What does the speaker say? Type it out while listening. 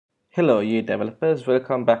Hello, Yii developers.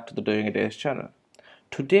 Welcome back to the Doing It Is channel.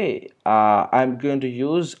 Today, I'm going to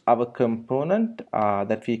use our component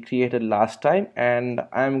that we created last time, and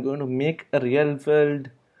I'm going to make a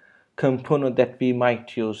real-world component that we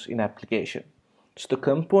might use in application. So the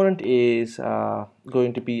component is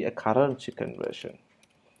going to be a currency conversion.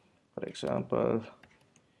 For example,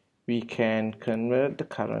 we can convert the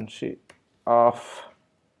currency.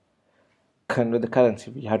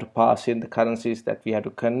 We have to pass in the currencies that we have to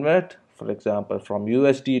convert, for example from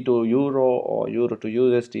USD to Euro or Euro to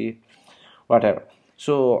USD, whatever.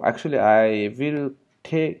 So actually I will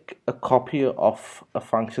take a copy of a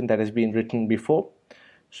function that has been written before,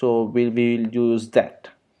 so we will use that.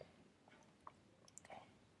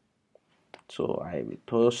 So I will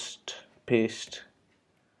paste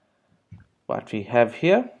what we have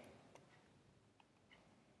here.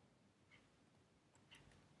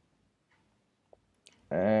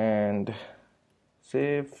 And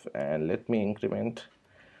save, and let me increment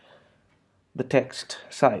the text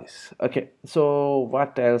size. Okay, so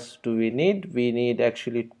what else do we need? We need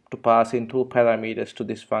actually to pass in two parameters to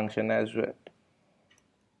this function as well.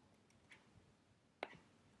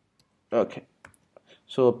 Okay,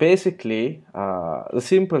 so basically the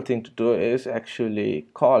simple thing to do is actually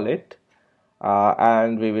call it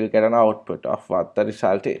and we will get an output of what the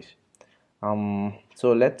result is.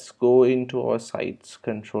 So let's go into our site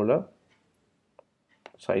controller,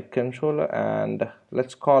 and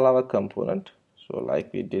let's call our component. So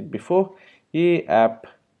like we did before, app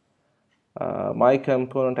my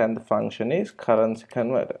component, and the function is currency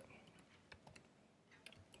converter.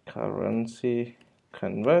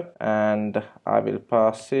 And I will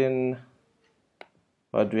pass in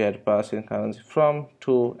what we had to pass in: currency from,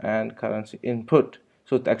 to, and currency input.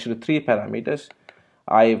 So it's actually three parameters.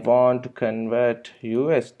 I want to convert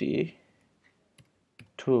USD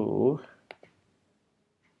to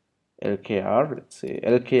LKR. Let's say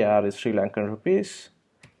LKR is Sri Lankan rupees,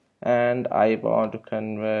 and I want to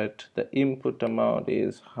convert the input amount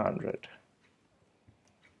is 100.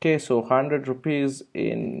 Okay, so 100 rupees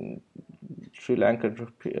in Sri Lankan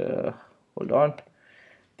rupee. Hold on,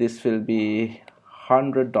 this will be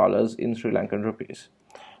 $100 in Sri Lankan rupees.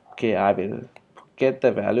 Okay, I will get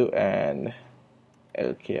the value and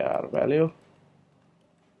LKR value,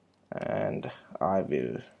 and I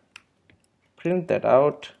will print that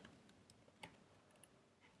out.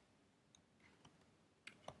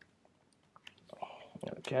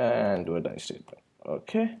 Okay, and do a die statement.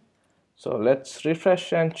 Okay, so let's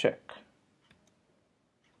refresh and check.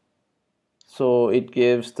 So it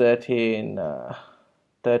gives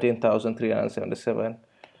 13,377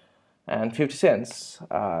 and 50 cents.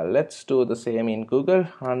 Let's do the same in Google.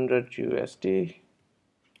 100 USD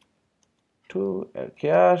to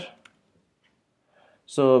LKR,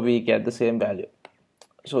 so we get the same value.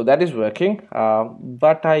 So that is working.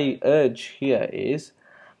 What I urge here is,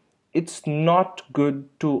 it's not good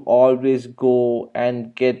to always go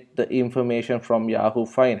and get the information from Yahoo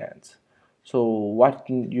Finance. So what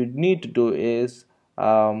you need to do is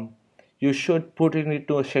you should put it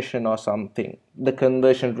into a session or something. The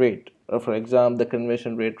conversion rate, for example, the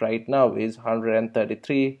conversion rate right now is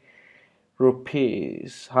 133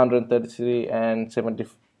 rupees, 133 and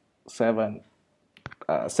 77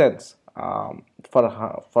 cents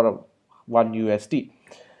for 1 USD.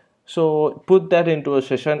 So put that into a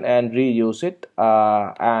session and reuse it,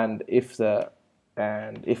 and if the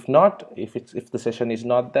session is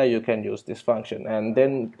not there, you can use this function, and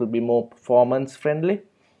then it will be more performance friendly.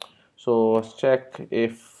 So let's check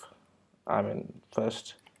if,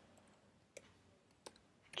 first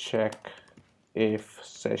check if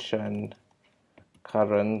session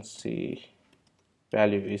currency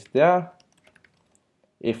value is there.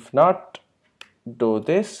 If not, do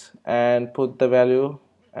this and put the value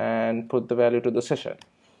to the session.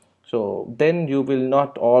 So then you will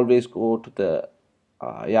not always go to the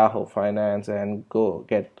Yahoo Finance and go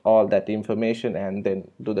get all that information and then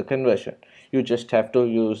do the conversion. You just have to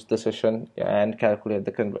use the session and calculate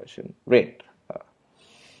the conversion rate,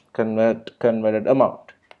 converted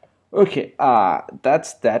amount. Okay,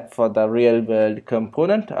 that's that for the real world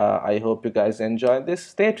component. I hope you guys enjoyed this.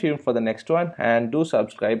 Stay tuned for the next one and do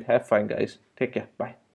subscribe. Have fun, guys. Take care. Bye.